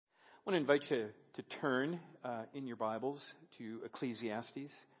I want to invite you to turn in your Bibles to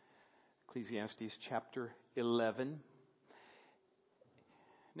Ecclesiastes chapter 11.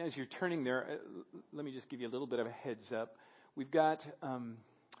 And as you're turning there, let me just give you a little bit of a heads up. We've got,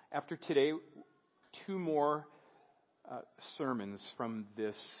 after today, two more sermons from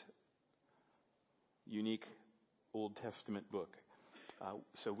this unique Old Testament book.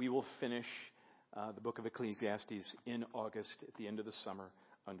 So we will finish the book of Ecclesiastes in August at the end of the summer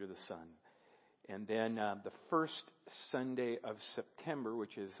under the sun. And then the first Sunday of September,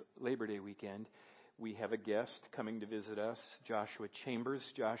 which is Labor Day weekend, we have a guest coming to visit us, Joshua Chambers.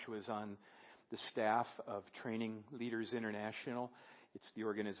 Joshua is on the staff of Training Leaders International. It's the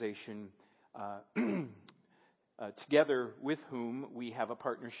organization together with whom we have a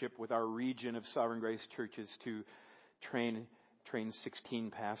partnership with our region of Sovereign Grace churches to train 16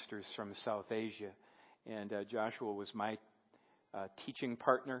 pastors from South Asia. And Joshua was my teaching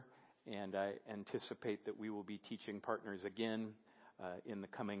partner, and I anticipate that we will be teaching partners again in the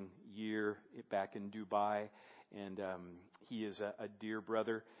coming year back in Dubai. And he is a dear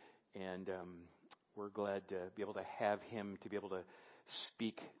brother, and we're glad to be able to have him to be able to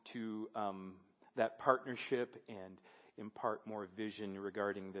speak to that partnership and impart more vision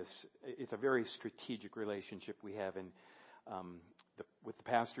regarding this. It's a very strategic relationship we have with the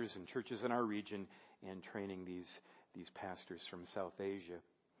pastors and churches in our region and training these pastors from South Asia.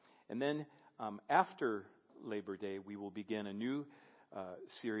 And then after Labor Day, we will begin a new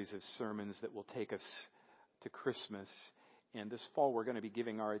series of sermons that will take us to Christmas. And this fall, we're going to be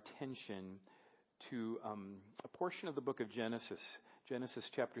giving our attention to a portion of the book of Genesis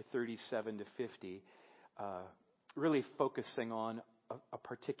chapter 37 to 50, really focusing on a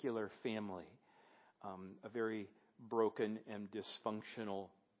particular family, a very broken and dysfunctional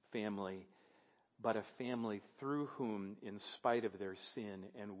family, but a family through whom, in spite of their sin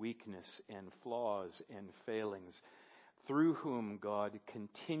and weakness and flaws and failings, through whom God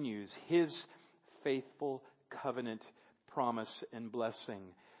continues His faithful covenant promise and blessing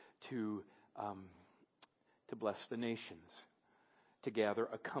to bless the nations, to gather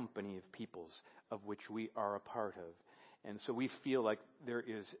a company of peoples of which we are a part of. And so we feel like there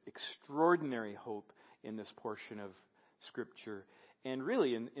is extraordinary hope in this portion of Scripture. And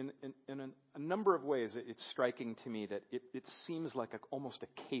really, in a number of ways, it's striking to me that it seems like almost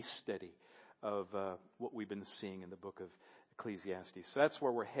a case study of what we've been seeing in the book of Ecclesiastes. So that's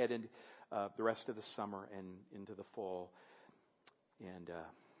where we're headed the rest of the summer and into the fall. And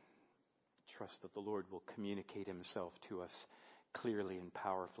trust that the Lord will communicate Himself to us clearly and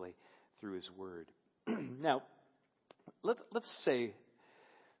powerfully through His Word. Now, let's say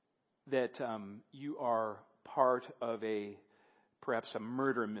that you are part of perhaps a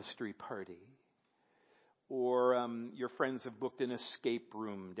murder mystery party, or your friends have booked an escape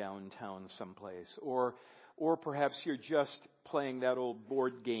room downtown someplace, or perhaps you're just playing that old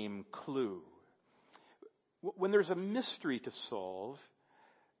board game Clue. When there's a mystery to solve,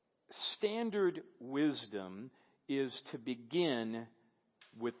 standard wisdom is to begin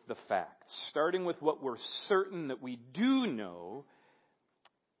with the facts. Starting with what we're certain that we do know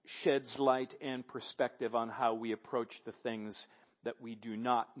sheds light and perspective on how we approach the things that we do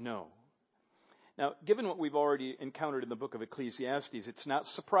not know. Now, given what we've already encountered in the book of Ecclesiastes, it's not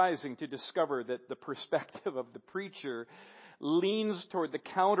surprising to discover that the perspective of the preacher leans toward the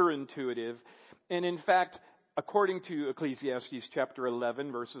counterintuitive. And in fact, according to Ecclesiastes chapter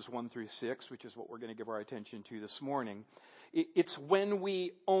 11, verses 1 through 6, which is what we're going to give our attention to this morning, it's when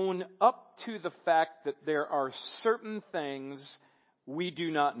we own up to the fact that there are certain things we do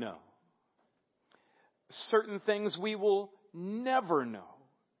not know. Certain things we will never know.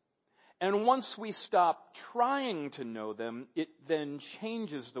 And once we stop trying to know them, it then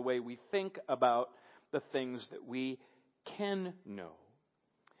changes the way we think about the things that we can know.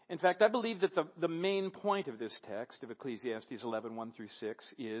 In fact, I believe that the main point of this text of Ecclesiastes 11, 1 through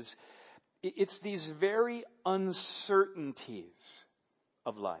 6 is it's these very uncertainties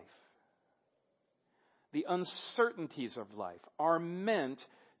of life. The uncertainties of life are meant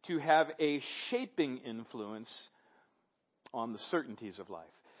to have a shaping influence on the certainties of life.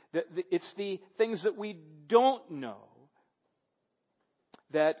 It's the things that we don't know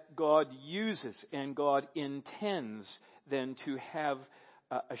that God uses and God intends then to have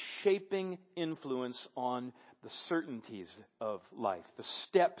a shaping influence on the certainties of life, the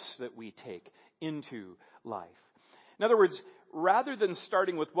steps that we take into life. In other words, rather than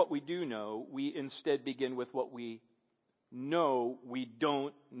starting with what we do know, we instead begin with what we know we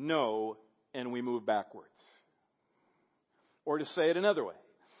don't know, and we move backwards. Or to say it another way,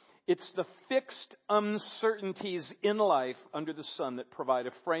 It's the fixed uncertainties in life under the sun that provide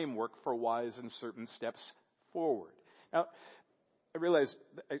a framework for wise and certain steps forward. Now, I realize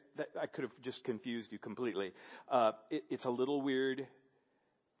that I could have just confused you completely. It's a little weird,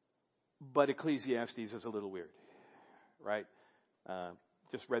 but Ecclesiastes is a little weird, right?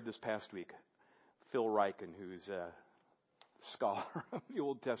 Just read this past week. Phil Ryken, who's a scholar of the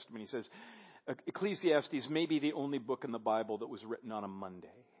Old Testament, he says, Ecclesiastes may be the only book in the Bible that was written on a Monday.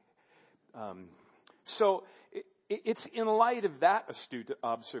 So it's in light of that astute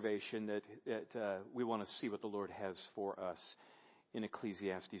observation that we want to see what the Lord has for us in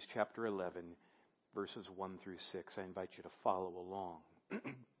Ecclesiastes chapter 11, verses 1 through 6. I invite you to follow along.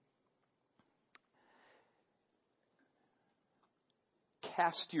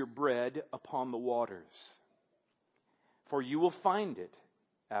 Cast your bread upon the waters, for you will find it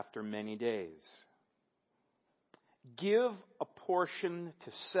after many days. Give a portion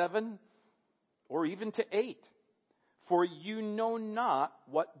to 7 or even to 8, for you know not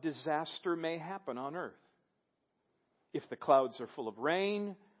what disaster may happen on earth. If the clouds are full of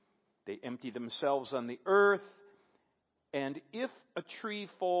rain, they empty themselves on the earth. And if a tree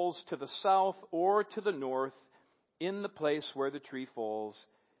falls to the south or to the north, in the place where the tree falls,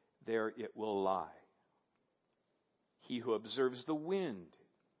 there it will lie. He who observes the wind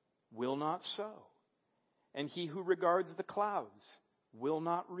will not sow, and he who regards the clouds will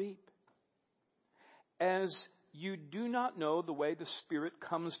not reap. As you do not know the way the Spirit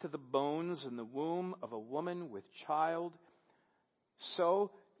comes to the bones in the womb of a woman with child,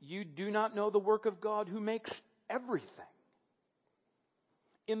 so you do not know the work of God who makes everything.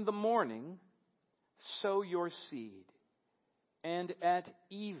 In the morning, sow your seed, and at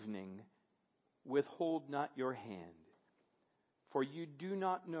evening, withhold not your hand. For you do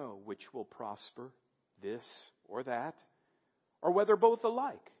not know which will prosper, this or that, or whether both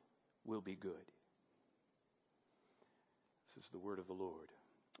alike will be good. This is the word of the Lord.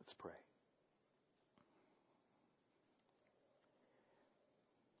 Let's pray.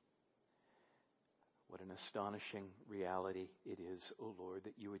 What an astonishing reality it is, O Lord,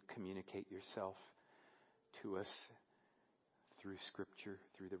 that you would communicate yourself to us through Scripture,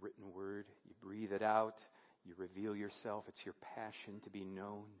 through the written word. You breathe it out. You reveal yourself. It's your passion to be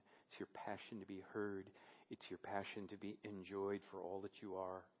known. It's your passion to be heard. It's your passion to be enjoyed for all that you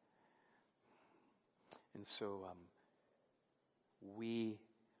are. And so we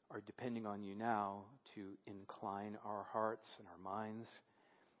are depending on you now to incline our hearts and our minds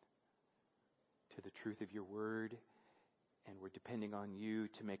to the truth of your word. And we're depending on you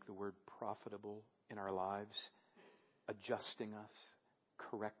to make the word profitable in our lives, adjusting us,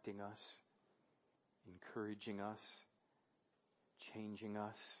 correcting us, encouraging us, changing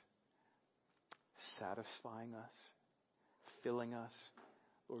us, satisfying us, filling us.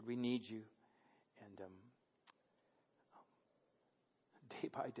 Lord, we need you. And day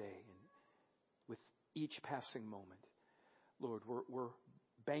by day, and with each passing moment, Lord, we're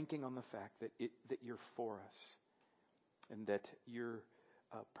banking on the fact that you're for us, and that your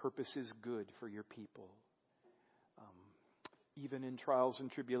purpose is good for your people, even in trials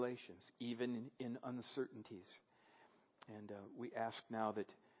and tribulations, even in uncertainties. And we ask now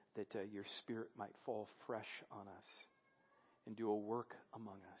that your Spirit might fall fresh on us and do a work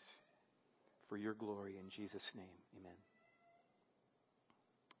among us for your glory. In Jesus' name, amen.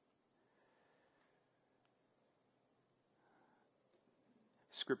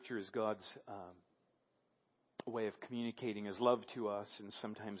 Scripture is God's way of communicating His love to us, and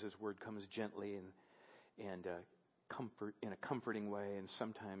sometimes His word comes gently and comfort in a comforting way, and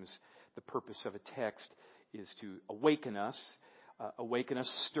sometimes the purpose of a text is to awaken us,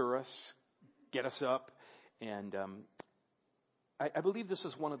 stir us, get us up, and I believe this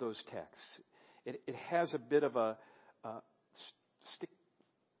is one of those texts. It has a bit of a stick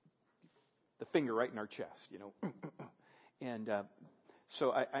the finger right in our chest, and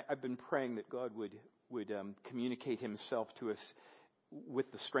so I've been praying that God would communicate Himself to us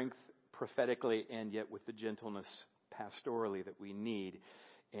with the strength prophetically and yet with the gentleness pastorally that we need,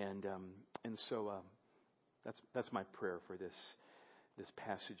 and so that's my prayer for this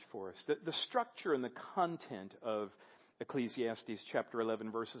passage for us. The structure and the content of Ecclesiastes chapter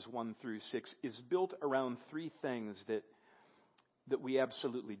 11 verses 1 through 6 is built around three things that we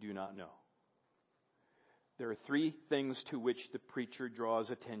absolutely do not know. There are three things to which the preacher draws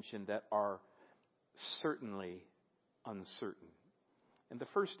attention that are certainly uncertain. And the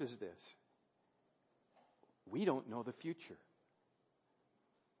first is this: we don't know the future.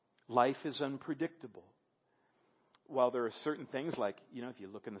 Life is unpredictable. While there are certain things like, if you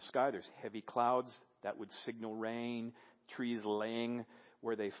look in the sky, there's heavy clouds that would signal rain, trees laying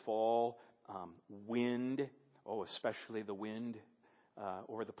where they fall, wind, especially the wind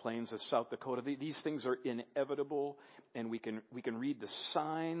over the plains of South Dakota. These things are inevitable, and we can read the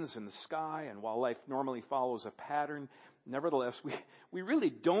signs in the sky, and while life normally follows a pattern, nevertheless, we really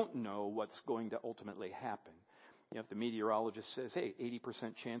don't know what's going to ultimately happen. If the meteorologist says, hey,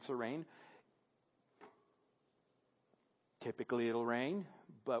 80% chance of rain, typically it'll rain,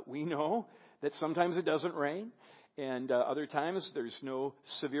 but we know that sometimes it doesn't rain, and other times there's no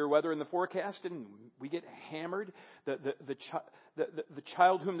severe weather in the forecast, and we get hammered. The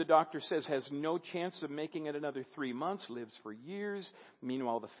child whom the doctor says has no chance of making it another 3 months lives for years.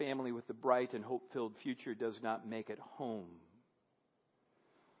 Meanwhile, the family with the bright and hope-filled future does not make it home.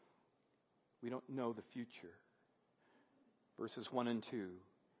 We don't know the future. Verses 1 and 2.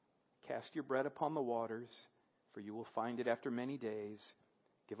 Cast your bread upon the waters, for you will find it after many days.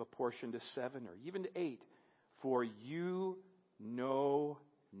 Give a portion to 7 or even to 8. For you know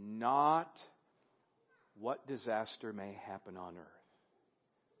not what disaster may happen on earth.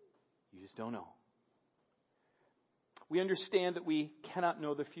 You just don't know. We understand that we cannot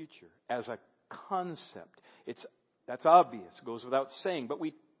know the future as a concept. That's obvious, goes without saying, but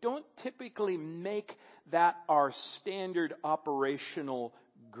we don't typically make that our standard operational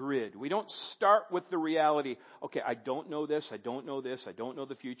grid. We don't start with the reality, okay, I don't know this, I don't know this, I don't know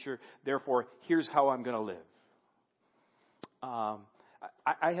the future, therefore here's how I'm going to live.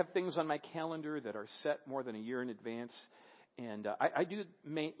 I have things on my calendar that are set more than a year in advance, and I do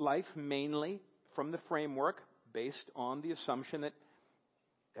life mainly from the framework based on the assumption that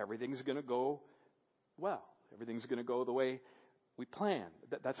everything's going to go well. Everything's going to go the way we plan.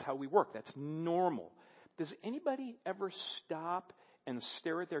 That's how we work. That's normal. Does anybody ever stop and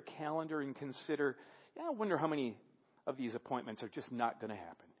stare at their calendar and consider, I wonder how many of these appointments are just not going to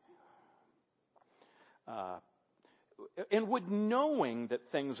happen? And would knowing that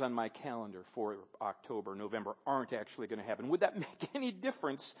things on my calendar for October, November aren't actually going to happen, would that make any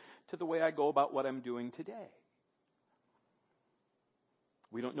difference to the way I go about what I'm doing today?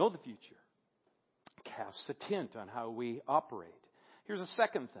 We don't know the future. Casts a tint on how we operate. Here's a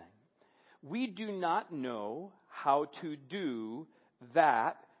second thing. We do not know how to do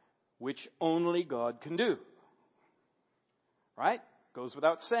that which only God can do. Right? Goes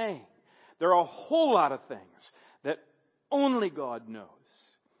without saying. There are a whole lot of things that only God knows.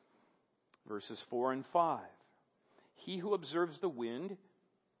 Verses 4 and 5. He who observes the wind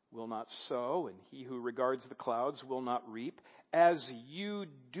will not sow, and he who regards the clouds will not reap. As you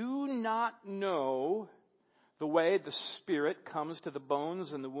do not know the way the Spirit comes to the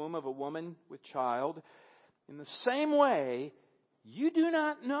bones in the womb of a woman with child, in the same way, you do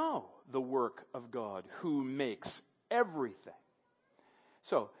not know the work of God who makes everything.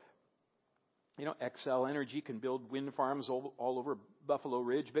 So, Xcel Energy can build wind farms all over Buffalo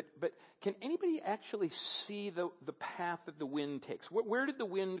Ridge, but can anybody actually see the path that the wind takes? Where did the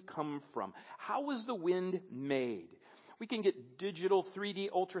wind come from? How was the wind made? We can get digital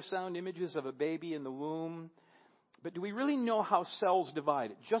 3D ultrasound images of a baby in the womb, but do we really know how cells divide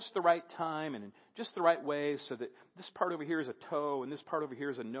at just the right time and in just the right way so that this part over here is a toe and this part over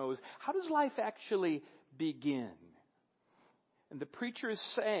here is a nose? How does life actually begin? And the preacher is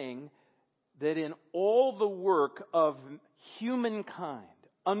saying that in all the work of humankind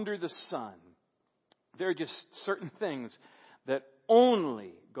under the sun, there are just certain things that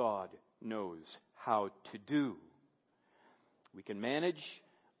only God knows how to do. We can manage,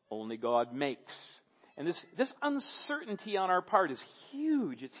 only God makes. And this uncertainty on our part is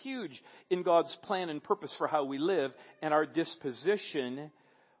huge. It's huge in God's plan and purpose for how we live and our disposition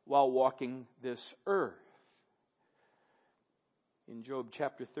while walking this earth. In Job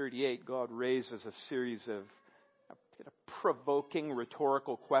chapter 38, God raises a series of provoking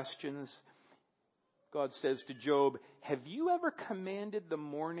rhetorical questions. God says to Job, have you ever commanded the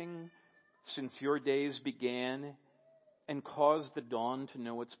morning since your days began and caused the dawn to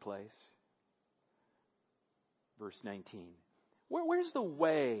know its place? Verse 19. Where's the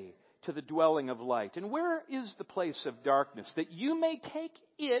way to the dwelling of light? And where is the place of darkness, that you may take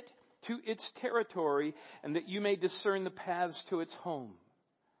it to its territory, and that you may discern the paths to its home?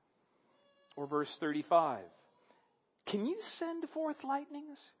 Or verse 35. Can you send forth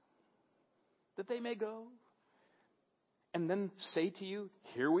lightnings, that they may go? And then say to you,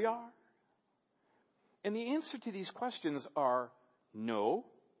 here we are. And the answer to these questions are no,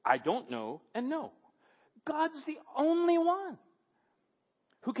 I don't know, and no. God's the only one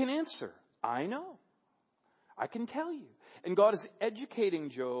who can answer, I know. I can tell you. And God is educating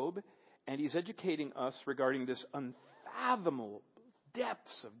Job, and He's educating us regarding this unfathomable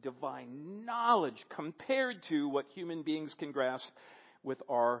depths of divine knowledge compared to what human beings can grasp with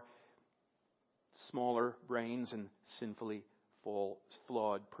our smaller brains and sinfully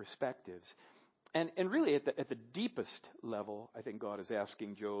flawed perspectives. And really at the deepest level, I think God is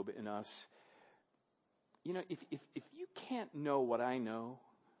asking Job and us, if you can't know what I know,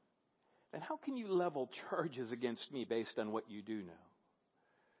 then how can you level charges against me based on what you do know?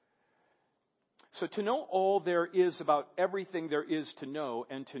 So to know all there is about everything there is to know,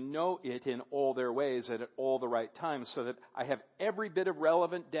 and to know it in all their ways and at all the right times, so that I have every bit of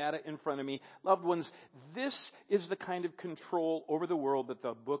relevant data in front of me. Loved ones, this is the kind of control over the world that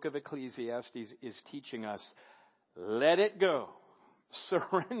the book of Ecclesiastes is teaching us. Let it go.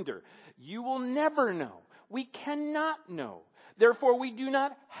 Surrender. You will never know. We cannot know. Therefore, we do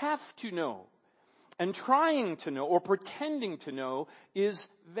not have to know. And trying to know or pretending to know is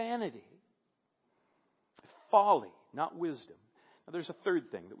vanity. Folly, not wisdom. Now, there's a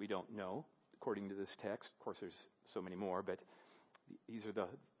third thing that we don't know, according to this text. Of course, there's so many more, but these are the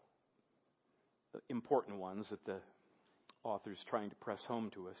important ones that the author's trying to press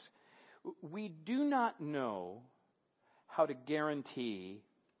home to us. We do not know how to guarantee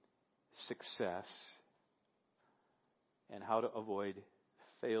success and how to avoid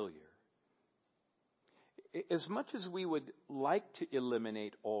failure. As much as we would like to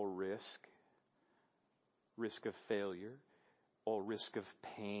eliminate all risk of failure, all risk of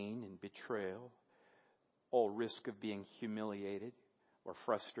pain and betrayal, all risk of being humiliated or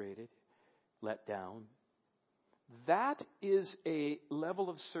frustrated, let down, that is a level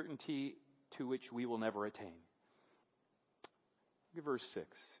of certainty to which we will never attain. Look at verse 6.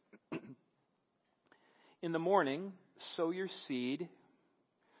 In the morning, sow your seed,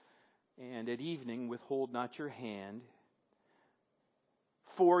 and at evening withhold not your hand,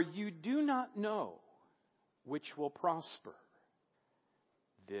 for you do not know which will prosper,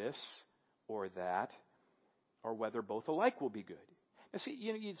 this or that, or whether both alike will be good. Now see,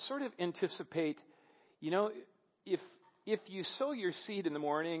 you'd sort of anticipate, if you sow your seed in the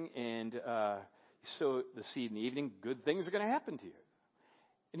morning and sow the seed in the evening, good things are going to happen to you.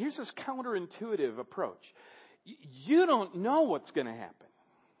 And here's this counterintuitive approach. You don't know what's going to happen.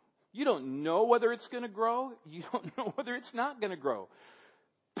 You don't know whether it's going to grow. You don't know whether it's not going to grow.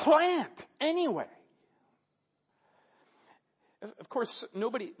 Plant anyway. Of course,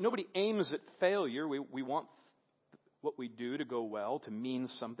 nobody aims at failure. We want what we do to go well, to mean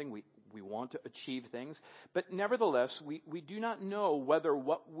something. We want to achieve things. But nevertheless, we do not know whether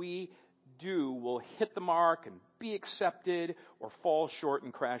what we do will hit the mark and be accepted or fall short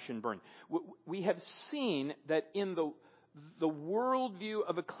and crash and burn. We have seen that in the worldview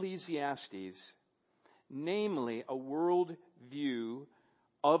of Ecclesiastes, namely a worldview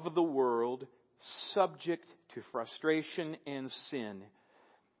of the world subject to frustration and sin,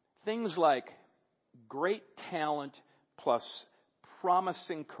 things like great talent plus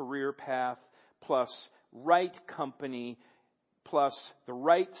promising career path plus right company plus the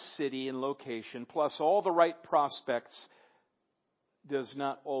right city and location plus all the right prospects does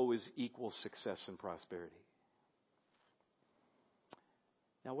not always equal success and prosperity.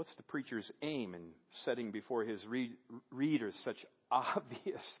 Now, what's the preacher's aim in setting before his readers such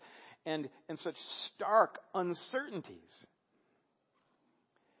obvious and such stark uncertainties?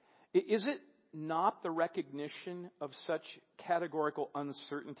 Is it not the recognition of such categorical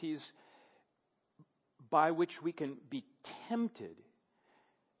uncertainties by which we can be tempted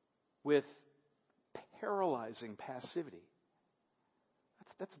with paralyzing passivity?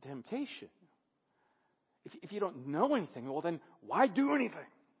 That's a temptation. If you don't know anything, well then why do anything?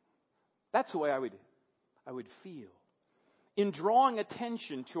 That's the way I would feel. In drawing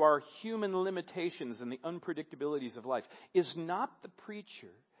attention to our human limitations and the unpredictabilities of life, is not the preacher,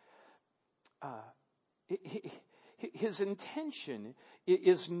 his intention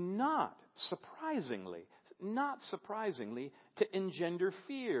is not surprisingly, to engender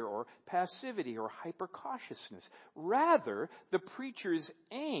fear or passivity or hyper-cautiousness. Rather, the preacher's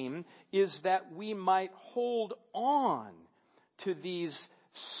aim is that we might hold on to these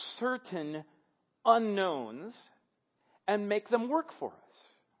certain unknowns and make them work for us.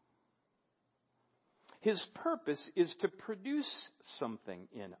 His purpose is to produce something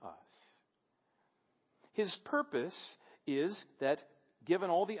in us. His purpose is that,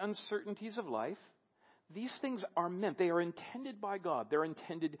 given all the uncertainties of life, these things are meant, they are intended by God. They're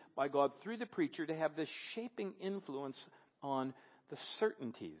intended by God through the preacher to have this shaping influence on the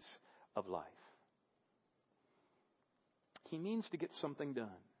certainties of life. He means to get something done.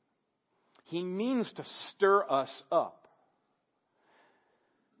 He means to stir us up.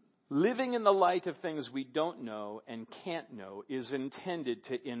 Living in the light of things we don't know and can't know is intended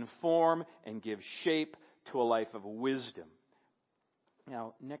to inform and give shape to a life of wisdom.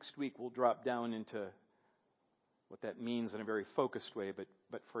 Now, next week we'll drop down into what that means in a very focused way,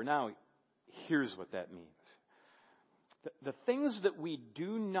 but for now, here's what that means. The things that we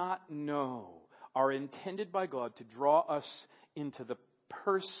do not know are intended by God to draw us into the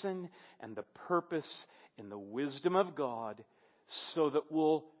person and the purpose and the wisdom of God, so that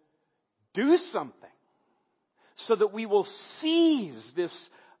we'll do something, so that we will seize this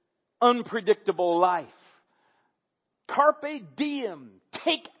unpredictable life. Carpe diem,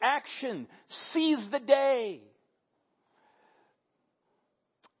 take action, seize the day.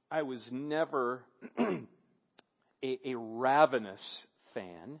 I was never a ravenous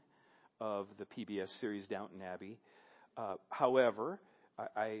fan of the PBS series Downton Abbey. However,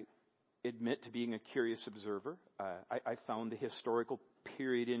 I admit to being a curious observer. I found the historical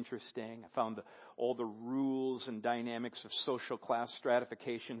period interesting. I found all the rules and dynamics of social class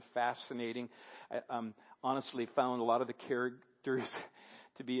stratification fascinating. I honestly found a lot of the characters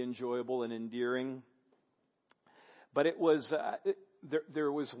to be enjoyable and endearing. But it was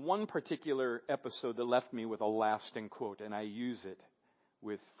there was one particular episode that left me with a lasting quote, and I use it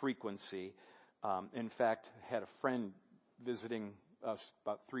with frequency. In fact, I had a friend visiting us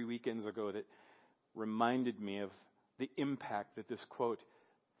about 3 weekends ago that reminded me of the impact that this quote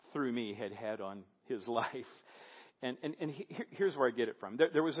through me had on his life. And here's where I get it from.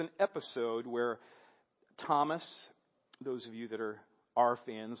 There was an episode where Thomas, those of you that are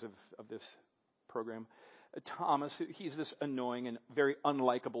fans of this program, Thomas, he's this annoying and very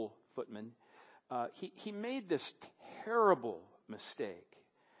unlikable footman. He made this terrible mistake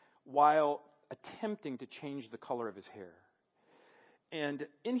while attempting to change the color of his hair. And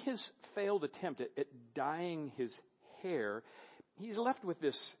in his failed attempt at dyeing his hair, he's left with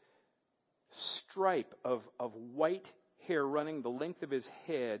this stripe of white hair running the length of his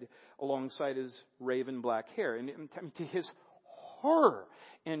head alongside his raven black hair. And to his horror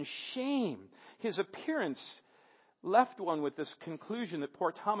and shame, his appearance left one with this conclusion that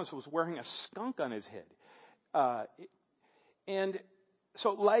poor Thomas was wearing a skunk on his head. And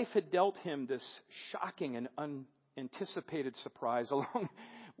so life had dealt him this shocking and unanticipated surprise, along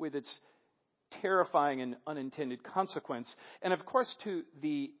with its terrifying and unintended consequence. And of course, to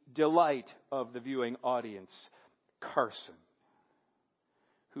the delight of the viewing audience, Carson,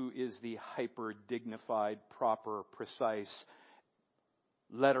 who is the hyper-dignified, proper, precise,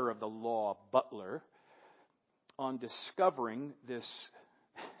 letter of the law butler, on discovering this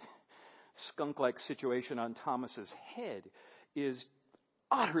skunk-like situation on Thomas's head, is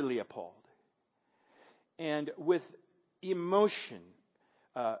utterly appalled. And with emotion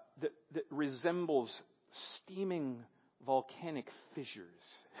that resembles steaming volcanic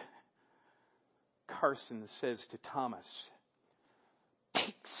fissures, Carson says to Thomas,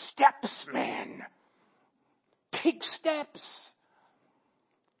 "Take steps, man. Take steps.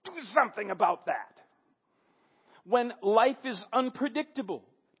 Do something about that. When life is unpredictable,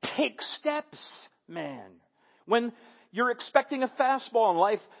 take steps, man. When you're expecting a fastball and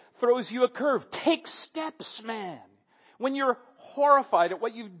life throws you a curve, take steps, man. When you're horrified at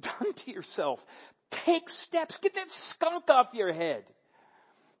what you've done to yourself, take steps. Get that skunk off your head.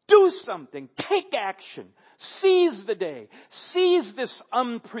 Do something. Take action. Seize the day. Seize this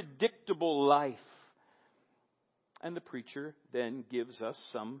unpredictable life." And the preacher then gives us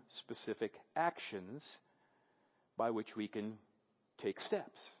some specific actions by which we can take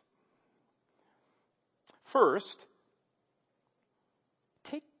steps. First,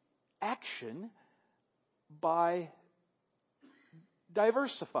 take action by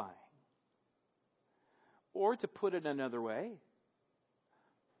diversifying. Or to put it another way,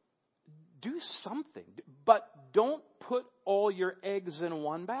 do something, but don't put all your eggs in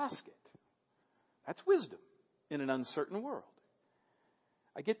one basket. That's wisdom in an uncertain world.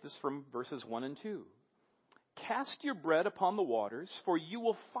 I get this from verses 1 and 2. "Cast your bread upon the waters, for you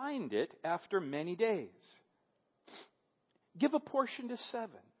will find it after many days. Give a portion to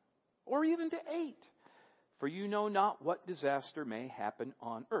 7, or even to 8, for you know not what disaster may happen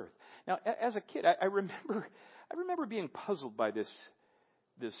on earth." Now, as a kid, I remember being puzzled by this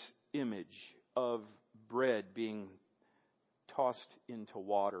image of bread being tossed into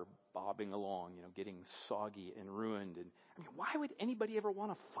water, bobbing along, getting soggy and ruined. And why would anybody ever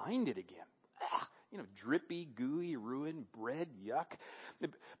want to find it again? Drippy, gooey, ruined bread, yuck.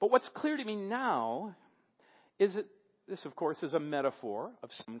 But what's clear to me now is that this, of course, is a metaphor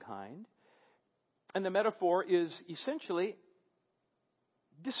of some kind. And the metaphor is essentially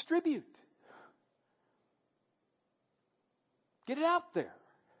distribute. Get it out there.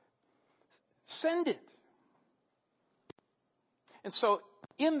 Send it. And so,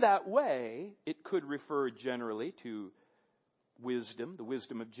 in that way, it could refer generally to wisdom, the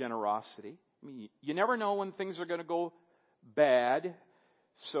wisdom of generosity. I mean, you never know when things are going to go bad,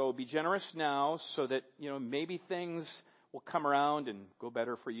 so be generous now so that, maybe things will come around and go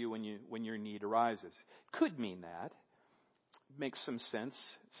better for you when your need arises. Could mean that. Makes some sense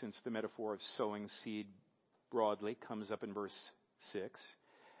since the metaphor of sowing seed broadly comes up in verse 6.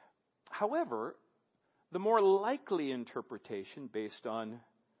 However, the more likely interpretation based on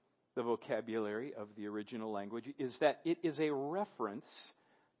the vocabulary of the original language is that it is a reference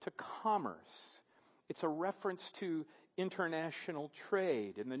to commerce. It's a reference to international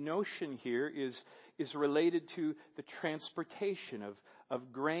trade. And the notion here is related to the transportation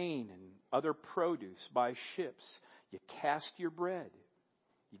of grain and other produce by ships. You cast your bread.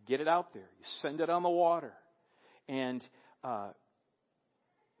 You get it out there. You send it on the water. And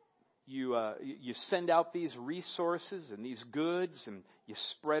you send out these resources and these goods, and you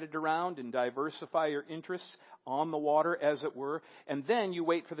spread it around and diversify your interests on the water, as it were. And then you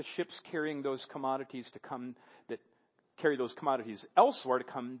wait for the ships carrying those commodities to come, that carry those commodities elsewhere, to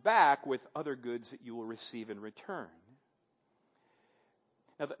come back with other goods that you will receive in return.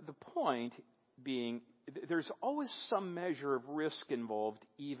 Now, the point being, there's always some measure of risk involved,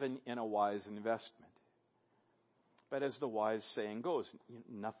 even in a wise investment. But as the wise saying goes,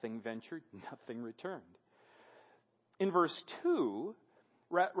 nothing ventured, nothing returned. In verse 2,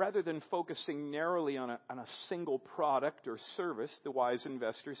 rather than focusing narrowly on a single product or service, the wise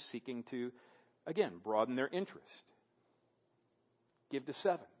investor is seeking to, again, broaden their interest. Give to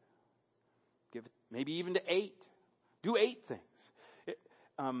 7. Give maybe even to 8. Do 8 things.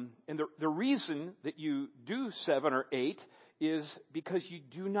 And the reason that you do 7 or 8 is because you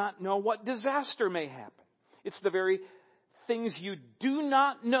do not know what disaster may happen. It's the very things you do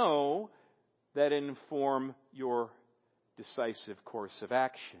not know that inform your decisive course of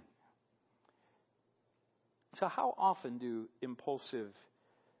action. So how often do impulsive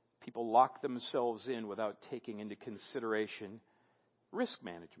people lock themselves in without taking into consideration risk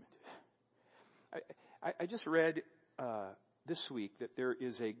management? I just read this week that there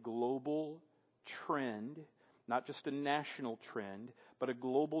is a global trend, not just a national trend, but a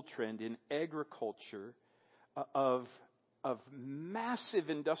global trend in agriculture of massive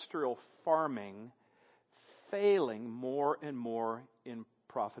industrial farming failing more and more in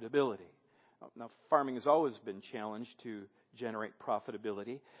profitability. Now, farming has always been challenged to generate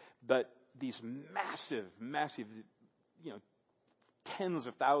profitability, but these massive, tens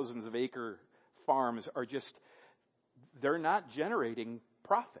of thousands of acre farms are just, they're not generating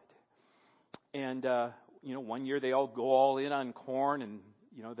profit. And, one year they all go all in on corn, and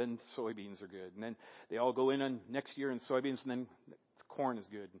then soybeans are good. And then they all go in on next year in soybeans, and then corn is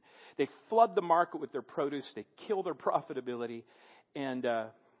good. And they flood the market with their produce. They kill their profitability. And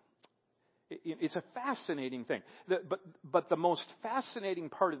it's a fascinating thing. But the most fascinating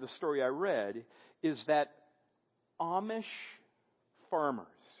part of the story I read is that Amish farmers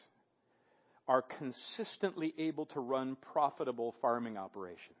are consistently able to run profitable farming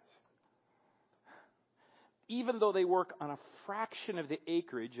operations, even though they work on a fraction of the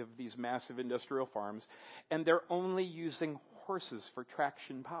acreage of these massive industrial farms, and they're only using horses for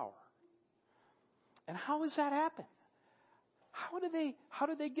traction power. And how does that happen? How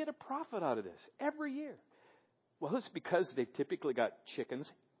do they get a profit out of this every year? Well, it's because they've typically got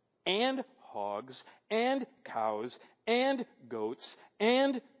chickens and hogs and cows and goats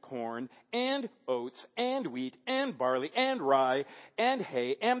and corn and oats and wheat and barley and rye and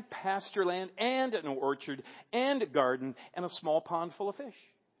hay and pasture land and an orchard and a garden and a small pond full of fish.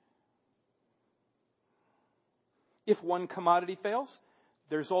 If one commodity fails,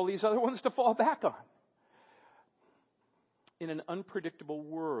 there's all these other ones to fall back on. In an unpredictable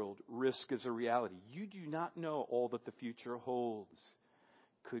world, risk is a reality. You do not know all that the future holds.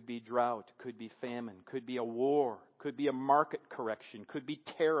 Could be drought, could be famine, could be a war, could be a market correction, could be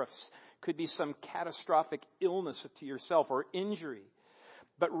tariffs, could be some catastrophic illness to yourself or injury.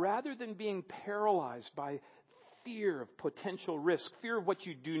 But rather than being paralyzed by fear of potential risk, fear of what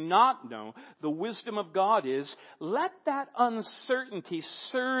you do not know, the wisdom of God is, let that uncertainty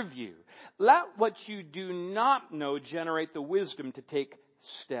serve you. Let what you do not know generate the wisdom to take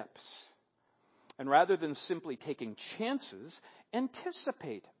steps. And rather than simply taking chances,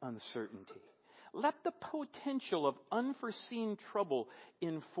 anticipate uncertainty. Let the potential of unforeseen trouble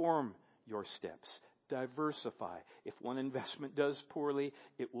inform your steps. Diversify. If one investment does poorly,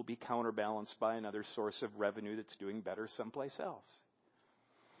 it will be counterbalanced by another source of revenue that's doing better someplace else.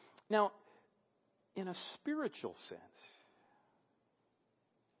 Now, in a spiritual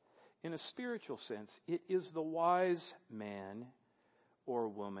sense, it is the wise man or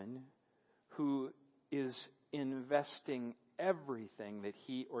woman who is investing everything that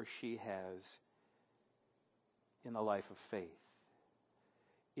he or she has in the life of faith.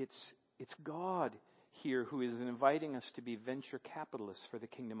 It's God here who is inviting us to be venture capitalists for the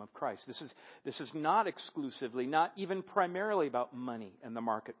kingdom of Christ. This is not exclusively, not even primarily about money and the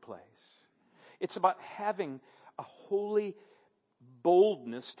marketplace. It's about having a holy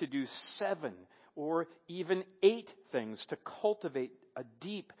boldness to do 7 or even 8 things to cultivate a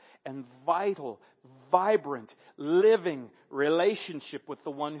deep and vital, vibrant, living relationship with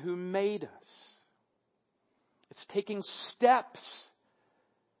the one who made us. It's taking steps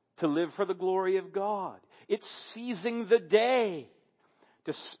to live for the glory of God. It's seizing the day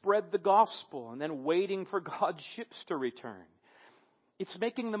to spread the gospel and then waiting for God's ships to return. It's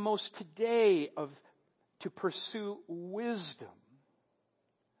making the most today to pursue wisdom.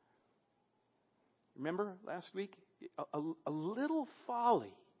 Remember last week? A little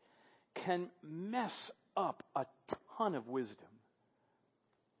folly can mess up a ton of wisdom.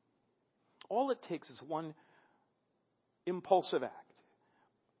 All it takes is one impulsive act,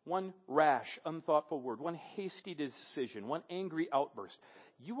 one rash, unthoughtful word, one hasty decision, one angry outburst.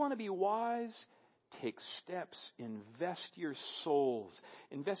 You want to be wise? Take steps. Invest your souls.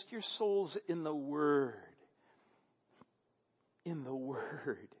 Invest your souls in the Word. In the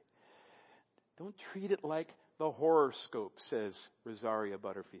Word. Don't treat it like the horoscope, says Rosaria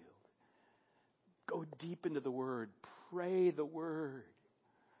Butterfield. Go deep into the Word. Pray the Word.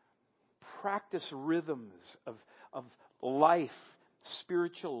 Practice rhythms of life,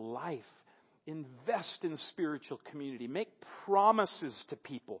 spiritual life. Invest in spiritual community. Make promises to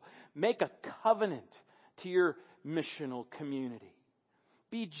people. Make a covenant to your missional community.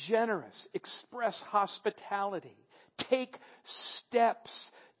 Be generous. Express hospitality. Take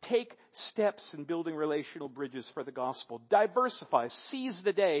steps. Take steps in building relational bridges for the gospel. Diversify. Seize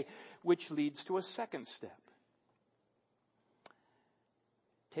the day, which leads to a second step.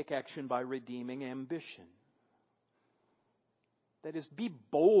 Take action by redeeming ambition. That is, be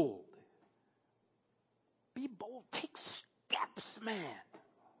bold. Be bold. Take steps, man.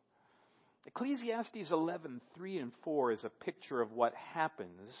 Ecclesiastes 11:3-4 is a picture of what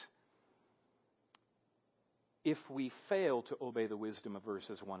happens if we fail to obey the wisdom of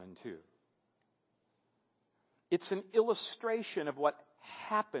verses 1 and 2. It's an illustration of what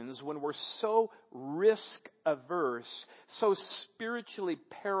happens when we're so risk-averse, so spiritually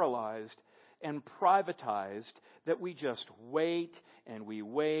paralyzed and privatized that we just wait and we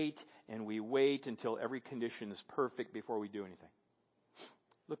wait and we wait until every condition is perfect before we do anything.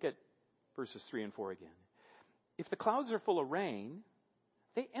 Look at verses 3 and 4 again. If the clouds are full of rain,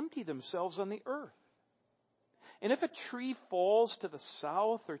 they empty themselves on the earth. And if a tree falls to the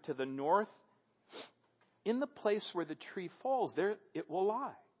south or to the north, in the place where the tree falls, there it will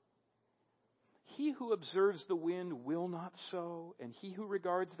lie. He who observes the wind will not sow, and he who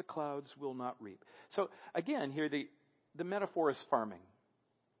regards the clouds will not reap. So again, here the metaphor is farming.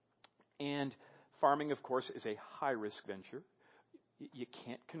 And farming, of course, is a high-risk venture. You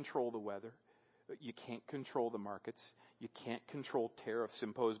can't control the weather. You can't control the markets. You can't control tariffs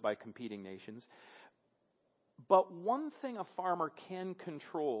imposed by competing nations. But one thing a farmer can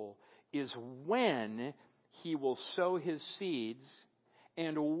control is when he will sow his seeds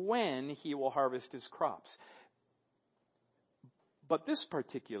and when he will harvest his crops. But this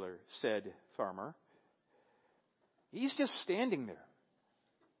particular said farmer, he's just standing there.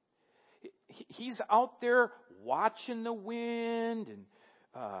 He's out there watching the wind and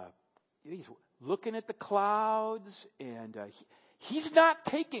he's looking at the clouds and he's not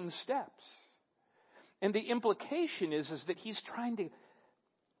taking steps. And the implication is that he's trying to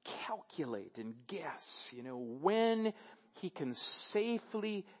calculate and guess, when he can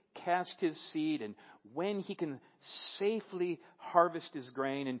safely cast his seed and when he can safely harvest his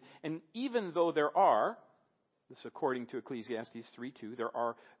grain. And even though there are, this according to Ecclesiastes 3:2, there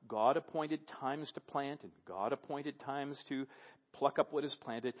are God-appointed times to plant and God-appointed times to pluck up what is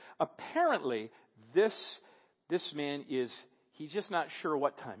planted. Apparently, this man he's just not sure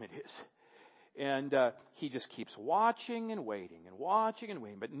what time it is. And he just keeps watching and waiting,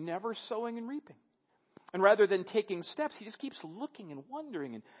 but never sowing and reaping. And rather than taking steps, he just keeps looking and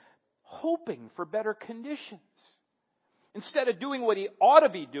wondering and hoping for better conditions. Instead of doing what he ought to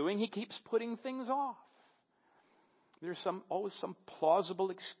be doing, he keeps putting things off. There's always some plausible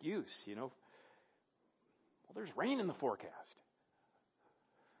excuse, well, there's rain in the forecast.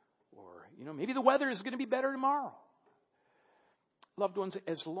 Or, maybe the weather is going to be better tomorrow. Loved ones,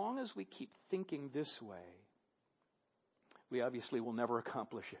 as long as we keep thinking this way, we obviously will never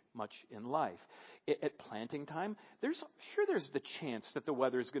accomplish much in life. At planting time, there's the chance that the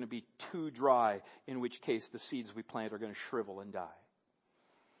weather is going to be too dry, in which case the seeds we plant are going to shrivel and die.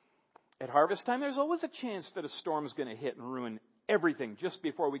 At harvest time, there's always a chance that a storm is going to hit and ruin everything just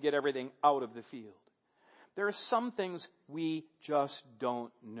before we get everything out of the field. There are some things we just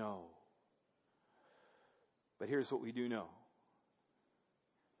don't know. But here's what we do know.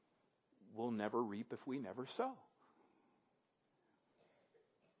 We'll never reap if we never sow.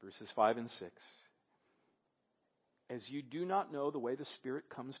 Verses 5 and 6. As you do not know the way the Spirit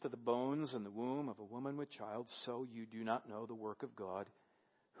comes to the bones and the womb of a woman with child, so you do not know the work of God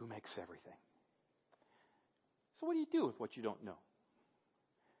who makes everything. So what do you do with what you don't know?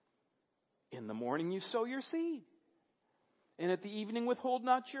 In the morning you sow your seed, and at the evening withhold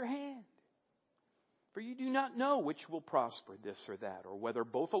not your hand. For you do not know which will prosper, this or that, or whether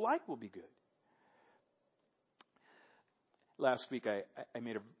both alike will be good. Last week I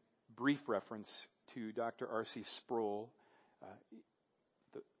made a brief reference to Dr. R.C. Sproul.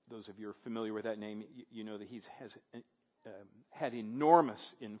 Those of you who are familiar with that name, you know that he has had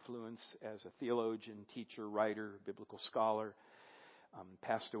enormous influence as a theologian, teacher, writer, biblical scholar.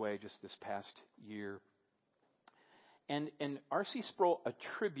 Passed away just this past year. And R.C. Sproul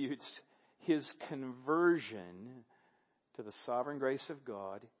attributes his conversion to the sovereign grace of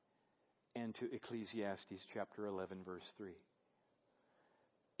God and to Ecclesiastes chapter 11, verse 3.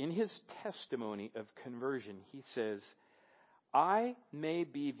 In his testimony of conversion, he says, I may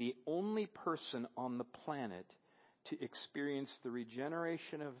be the only person on the planet to experience the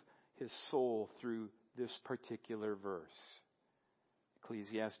regeneration of his soul through this particular verse.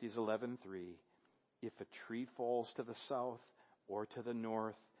 Ecclesiastes 11:3. If a tree falls to the south or to the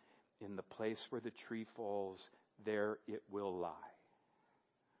north, in the place where the tree falls, there it will lie.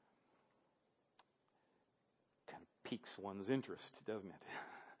 Kind of piques one's interest, doesn't it?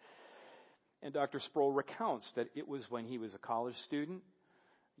 And Dr. Sproul recounts that it was when he was a college student.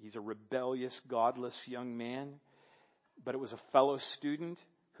 He's a rebellious, godless young man. But it was a fellow student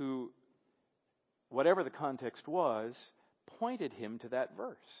who, whatever the context was, pointed him to that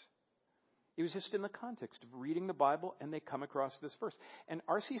verse. It was just in the context of reading the Bible, and they come across this verse. And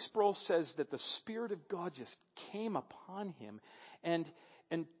R.C. Sproul says that the Spirit of God just came upon him and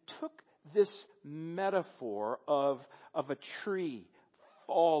took this metaphor of a tree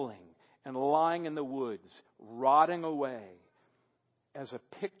falling and lying in the woods, rotting away, as a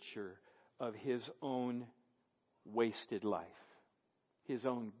picture of his own wasted life, his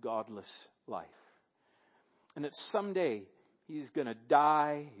own godless life. And that someday he's going to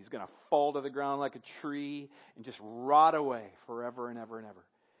die, he's going to fall to the ground like a tree and just rot away forever and ever and ever.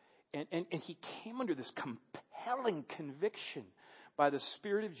 And he came under this compelling conviction by the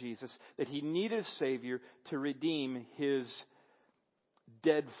Spirit of Jesus that he needed a Savior to redeem his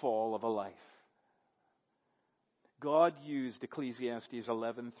deadfall of a life. God used Ecclesiastes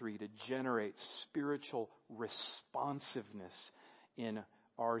 11:3 to generate spiritual responsiveness in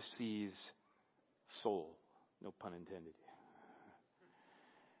R.C.'s soul. No pun intended.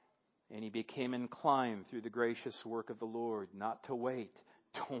 And he became inclined through the gracious work of the Lord not to wait.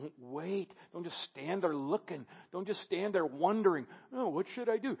 Don't wait. Don't just stand there looking. Don't just stand there wondering, oh, what should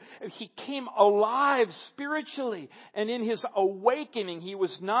I do? He came alive spiritually. And in his awakening, he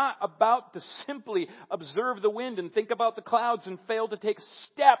was not about to simply observe the wind and think about the clouds and fail to take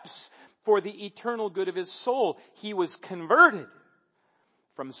steps for the eternal good of his soul. He was converted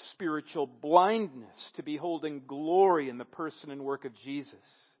from spiritual blindness to beholding glory in the person and work of Jesus.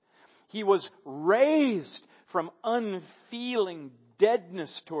 He was raised from unfeeling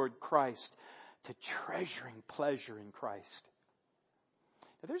deadness toward Christ to treasuring pleasure in Christ.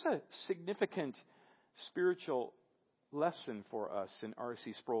 Now, there's a significant spiritual lesson for us in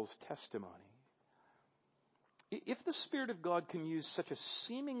R.C. Sproul's testimony. If the Spirit of God can use such a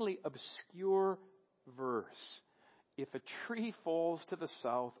seemingly obscure verse, if a tree falls to the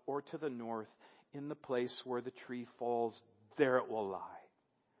south or to the north, in the place where the tree falls, there it will lie.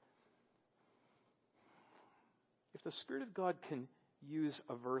 If the Spirit of God can use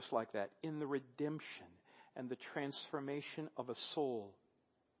a verse like that in the redemption and the transformation of a soul,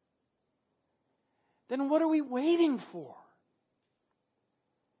 then what are we waiting for?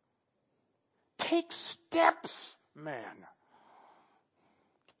 Take steps, man.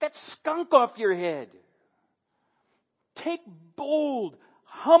 Get that skunk off your head. Take bold,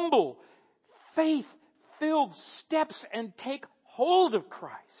 humble, faith-filled steps and take hold of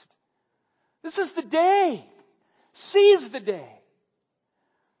Christ. This is the day. Seize the day.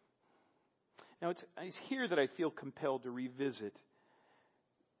 Now, it's here that I feel compelled to revisit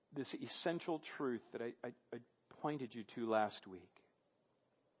this essential truth that I pointed you to last week.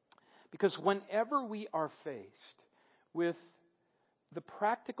 Because whenever we are faced with the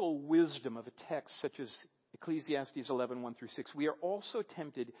practical wisdom of a text such as Ecclesiastes 11:1 through 6, we are also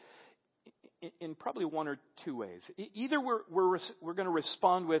tempted in probably one or two ways. Either we're going to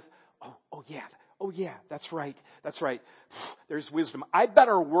respond with, oh yeah, that's right. There's wisdom. I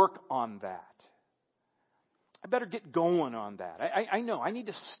better work on that. I better get going on that. I know. I need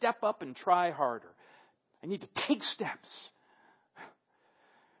to step up and try harder. I need to take steps.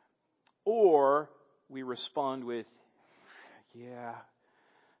 Or we respond with, yeah,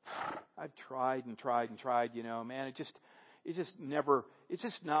 I've tried and tried, man, it's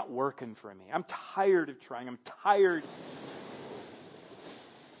just not working for me. I'm tired of trying. I'm tired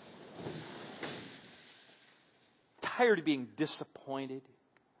of being disappointed.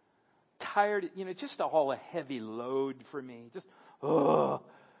 Tired, just all a heavy load for me. Just,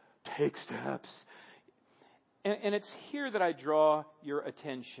 take steps. And it's here that I draw your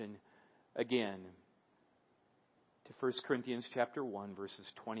attention again to 1 Corinthians chapter 1,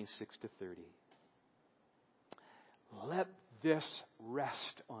 verses 26 to 30. Let this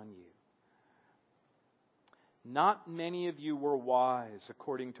rest on you. Not many of you were wise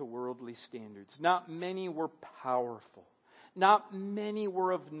according to worldly standards. Not many were powerful. Not many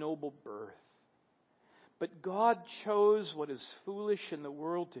were of noble birth. But God chose what is foolish in the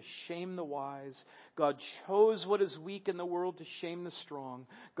world to shame the wise. God chose what is weak in the world to shame the strong.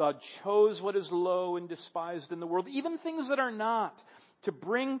 God chose what is low and despised in the world, even things that are not, to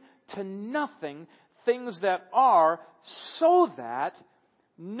bring to nothing things that are, so that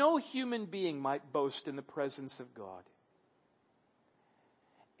no human being might boast in the presence of God.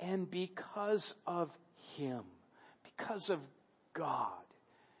 And because of Him, because of God,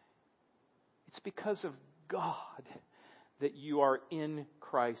 it's because of God that you are in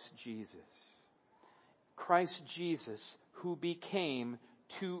Christ Jesus. Christ Jesus, who became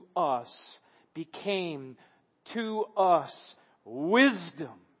to us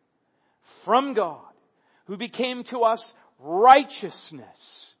wisdom from God, who became to us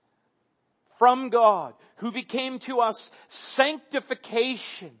righteousness from God, who became to us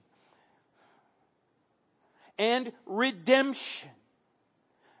sanctification and redemption,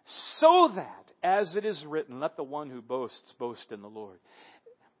 so that, as it is written, let the one who boasts boast in the Lord.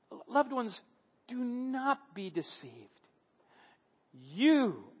 Loved ones, do not be deceived.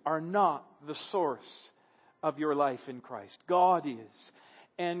 You are not the source of your life in Christ. God is.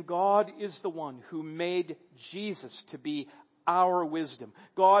 And God is the one who made Jesus to be our wisdom.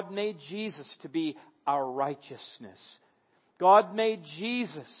 God made Jesus to be our righteousness. God made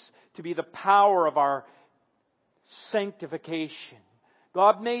Jesus to be the power of our sanctification.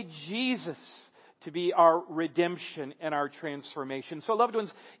 God made Jesus to be our redemption and our transformation. So, loved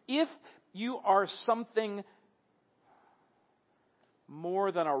ones, if you are something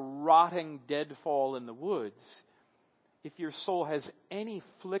more than a rotting deadfall in the woods, if your soul has any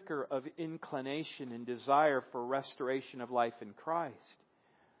flicker of inclination and desire for restoration of life in Christ,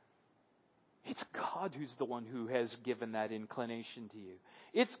 it's God who's the one who has given that inclination to you.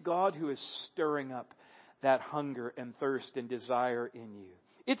 It's God who is stirring up that hunger and thirst and desire in you.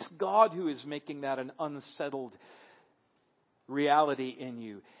 It's God who is making that an unsettled reality in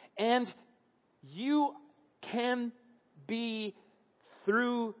you. And you can be,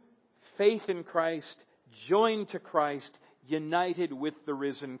 through faith in Christ, joined to Christ, united with the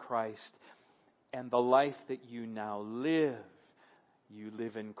risen Christ. And the life that you now live, you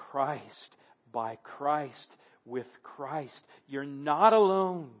live in Christ, by Christ, with Christ. You're not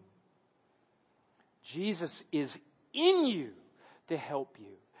alone. Jesus is in you to help you.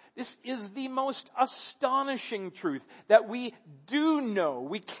 This is the most astonishing truth that we do know,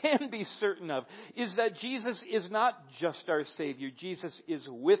 we can be certain of, is that Jesus is not just our Savior. Jesus is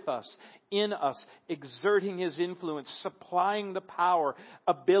with us, in us, exerting His influence, supplying the power,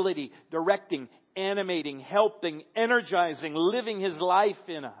 ability, directing, animating, helping, energizing, living His life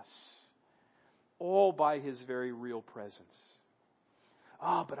in us. All by His very real presence.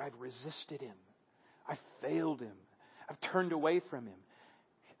 But I've resisted Him. I've failed Him. I've turned away from Him.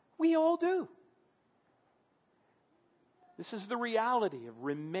 We all do. This is the reality of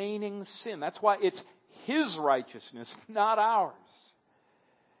remaining sin. That's why it's His righteousness, not ours.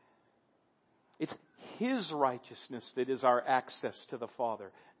 It's His righteousness that is our access to the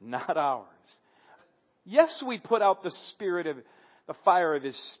Father, not ours. Yes, we put out the fire of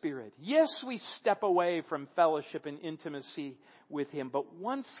His Spirit. Yes, we step away from fellowship and intimacy with Him. But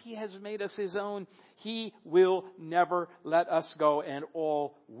once He has made us His own, He will never let us go, and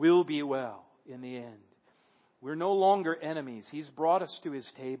all will be well in the end. We're no longer enemies. He's brought us to His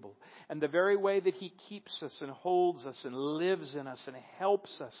table. And the very way that He keeps us and holds us and lives in us and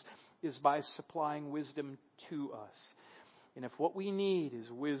helps us is by supplying wisdom to us. And if what we need is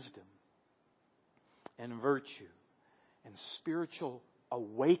wisdom and virtue and spiritual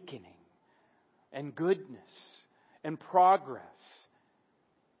awakening and goodness and progress,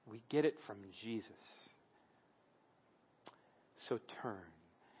 we get it from Jesus. So turn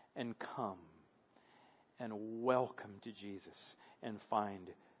and come and welcome to Jesus and find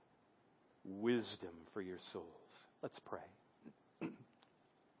wisdom for your souls. Let's pray.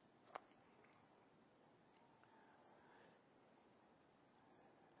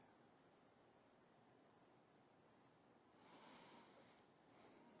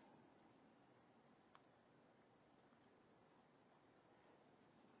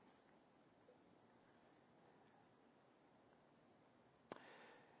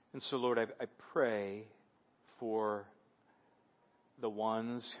 And so, Lord, I pray for the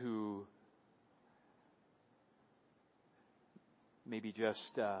ones who maybe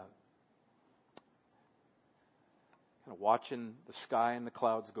just kind of watching the sky and the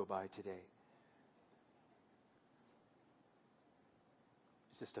clouds go by today.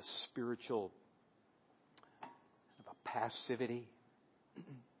 It's just a spiritual kind of a passivity,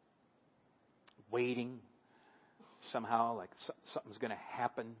 waiting somehow like something's going to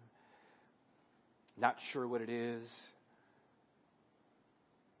happen. Not sure what it is,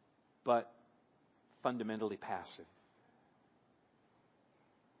 but fundamentally passive.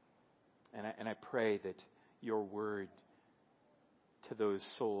 And I pray that your word to those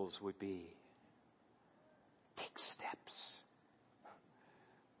souls would be, take steps.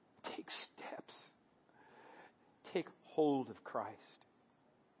 Take steps. Take hold of Christ.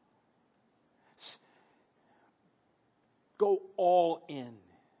 Go all in.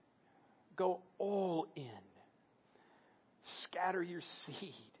 Go all in. Scatter your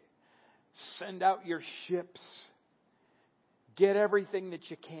seed. Send out your ships. Get everything that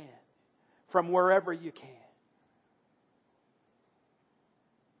you can from wherever you can.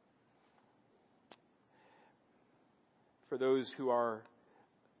 For those who are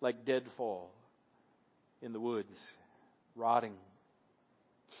like deadfall in the woods, rotting,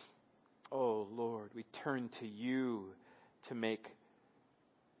 oh Lord, we turn to you to make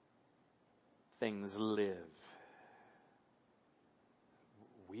things live.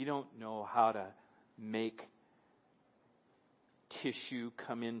 We don't know how to make tissue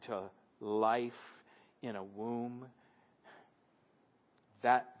come into life in a womb.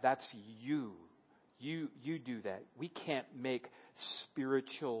 That's you. You do that. We can't make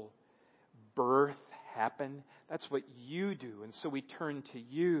spiritual birth happen. That's what you do. And so we turn to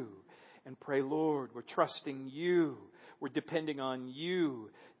you and pray, Lord, we're trusting you. We're depending on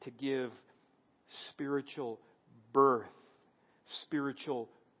you to give spiritual birth, spiritual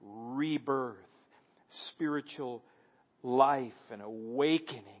rebirth, spiritual life and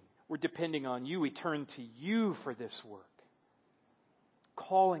awakening. We're depending on you. We turn to you for this work.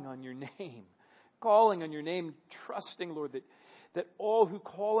 Calling on your name. Calling on your name, trusting, Lord, that all who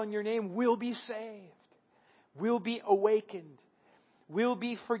call on your name will be saved, will be awakened, will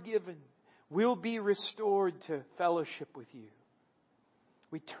be forgiven, will be restored to fellowship with you.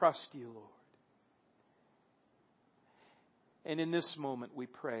 We trust you, Lord. And in this moment we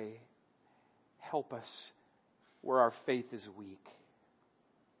pray, help us where our faith is weak.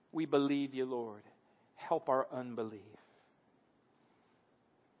 We believe you, Lord. Help our unbelief.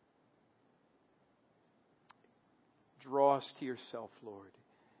 Draw us to yourself, Lord,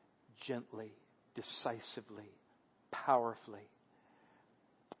 gently, decisively, powerfully.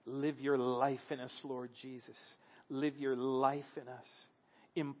 Live your life in us, Lord Jesus. Live your life in us.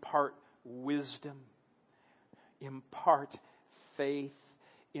 Impart wisdom. Impart faith.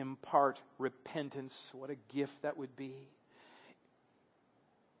 Impart repentance. What a gift that would be.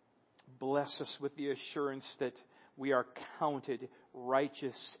 Bless us with the assurance that we are counted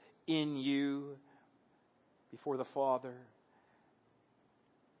righteous in you before the Father.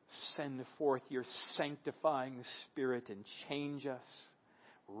 Send forth your sanctifying Spirit and change us,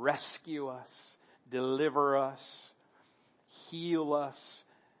 rescue us, deliver us, heal us,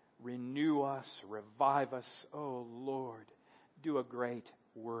 renew us, revive us. Oh Lord, do a great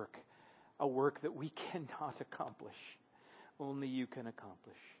work, a work that we cannot accomplish. Only you can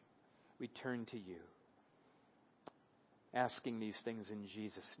accomplish. We turn to you, asking these things in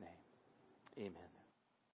Jesus' name. Amen.